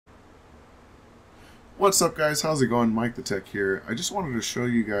What's up, guys? How's it going? MikeTheTech here. I just wanted to show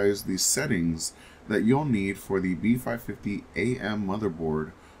you guys the settings that you'll need for the B550AM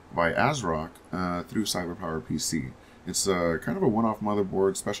motherboard by Asrock through CyberPowerPC. It's kind of a one-off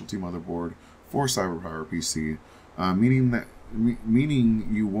motherboard, specialty motherboard for CyberPowerPC, meaning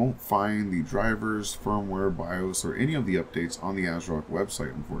you won't find the drivers, firmware, BIOS, or any of the updates on the Asrock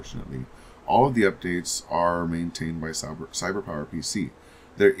website, unfortunately. All of the updates are maintained by CyberPowerPC.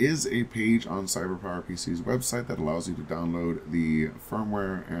 There is a page on CyberPowerPC's website that allows you to download the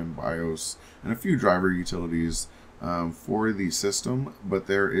firmware and BIOS and a few driver utilities for the system, but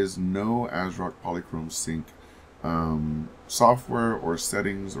there is no Asrock Polychrome sync software or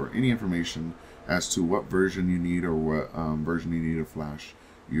settings or any information as to what version you need or what version you need to flash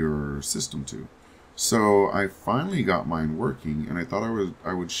your system to. So I finally got mine working, and I thought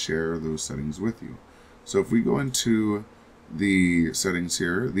I would share those settings with you. So if we go into the settings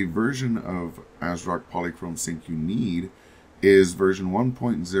here, the version of Asrock Polychrome Sync you need is version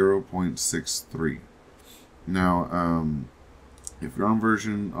 1.0.63. Now, if you're on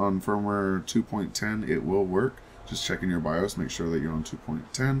firmware 2.10, it will work. Just check in your BIOS, make sure that you're on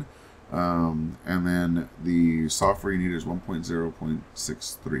 2.10. And then the software you need is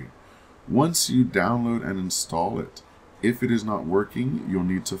 1.0.63. Once you download and install it, if it is not working, you'll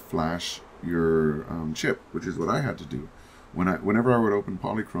need to flash your chip, which is what I had to do. Whenever I would open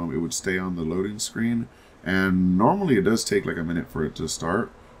Polychrome, it would stay on the loading screen, and normally it does take like a minute for it to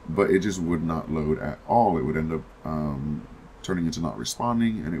start, but it just would not load at all. It would end up turning into not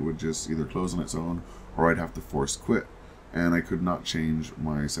responding, and it would just either close on its own, or I'd have to force quit, and I could not change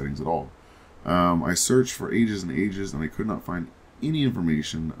my settings at all. I searched for ages and ages, and I could not find any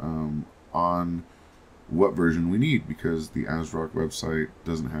information on what version we need, because the Asrock website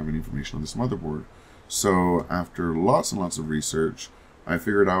doesn't have any information on this motherboard. So after lots and lots of research, I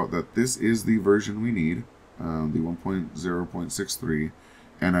figured out that this is the version we need, the 1.0.63,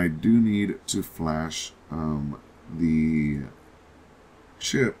 and I do need to flash the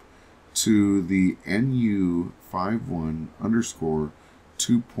chip to the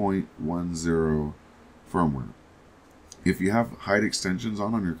NU51_2.10 firmware. If you have hide extensions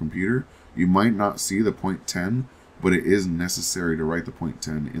on your computer, you might not see the 0.10, but it is necessary to write the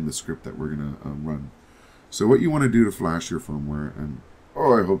 0.10 in the script that we're going to run. So what you want to do to flash your firmware, and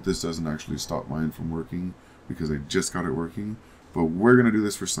I hope this doesn't actually stop mine from working because I just got it working, but we're going to do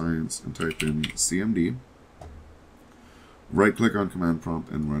this for science and type in CMD, right click on command prompt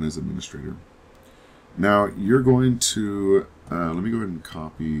and run as administrator. Now you're going to, let me go ahead and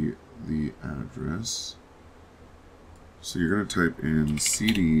copy the address. So you're going to type in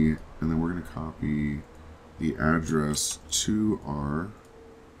CD, and then we're going to copy the address to our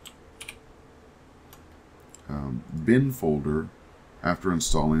bin folder after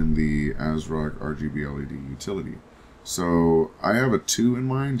installing the Asrock RGB LED utility. So I have a 2 in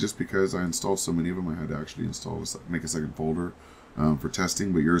mind just because I installed so many of them. I had to actually make a second folder for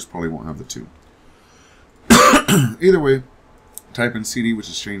testing, but yours probably won't have the 2. Either way, type in CD, which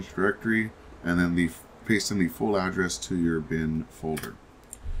is change directory, and then paste in the full address to your bin folder.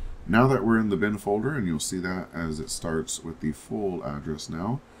 Now that we're in the bin folder, and you'll see that as it starts with the full address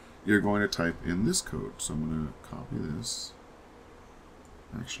now, you're going to type in this code. So I'm going to copy this.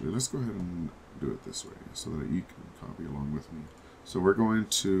 Actually, let's go ahead and do it this way so that you can copy along with me. So we're going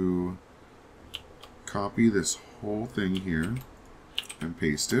to copy this whole thing here and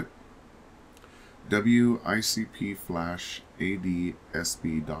paste it. WICP flash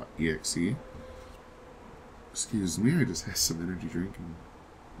adsb.exe. Excuse me, I just had some energy drink and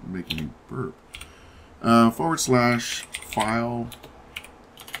making me burp. /file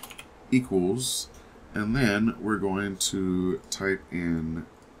equals, and then we're going to type in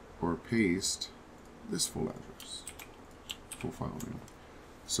or paste this full address, full file name.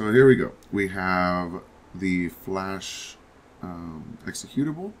 So here we go. We have the flash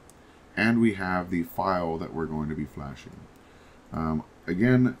executable, and we have the file that we're going to be flashing.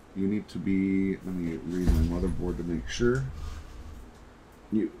 Again, you need to be, let me read my motherboard to make sure.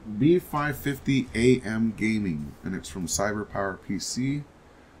 B550AM gaming, and it's from CyberPowerPC.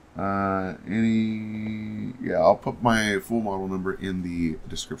 I'll put my full model number in the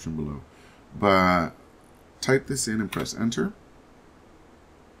description below. But type this in and press enter.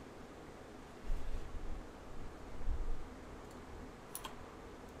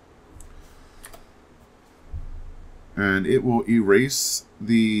 And it will erase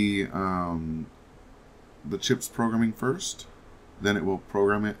the chip's programming first, then it will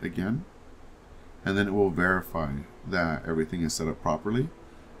program it again, and then it will verify that everything is set up properly.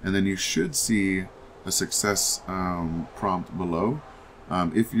 And then you should see a success prompt below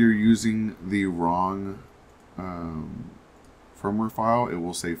If you're using the wrong firmware file, it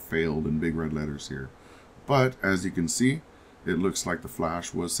will say failed in big red letters here. But as you can see, it looks like the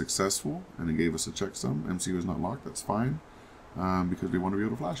flash was successful and it gave us a checksum. MCU is not locked, that's fine, because we want to be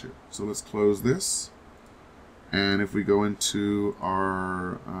able to flash it. So let's close this. And if we go into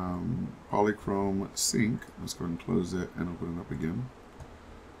our Polychrome sync, let's go ahead and close it and open it up again.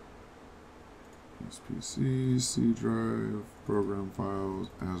 PC, C drive, program files,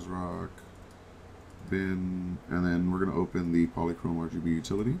 Asrock, bin, and then we're going to open the Polychrome RGB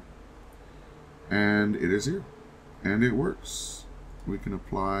utility. And it is here. And it works. We can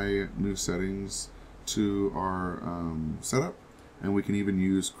apply new settings to our setup, and we can even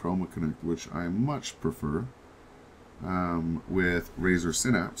use Chroma Connect, which I much prefer with Razer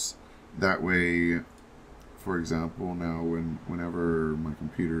Synapse. That way, for example, now whenever my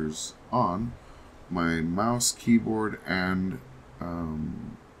computer's on, my mouse, keyboard, and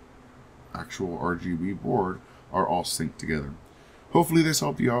actual RGB board are all synced together. Hopefully this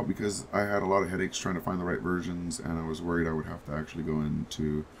helped you out, because I had a lot of headaches trying to find the right versions, and I was worried I would have to actually go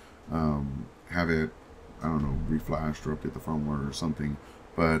into have it, I don't know, reflashed or update the firmware or something.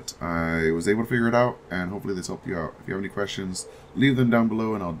 But I was able to figure it out, and hopefully this helped you out. If you have any questions, leave them down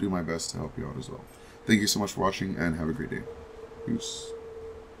below, and I'll do my best to help you out as well. Thank you so much for watching, and have a great day. Peace.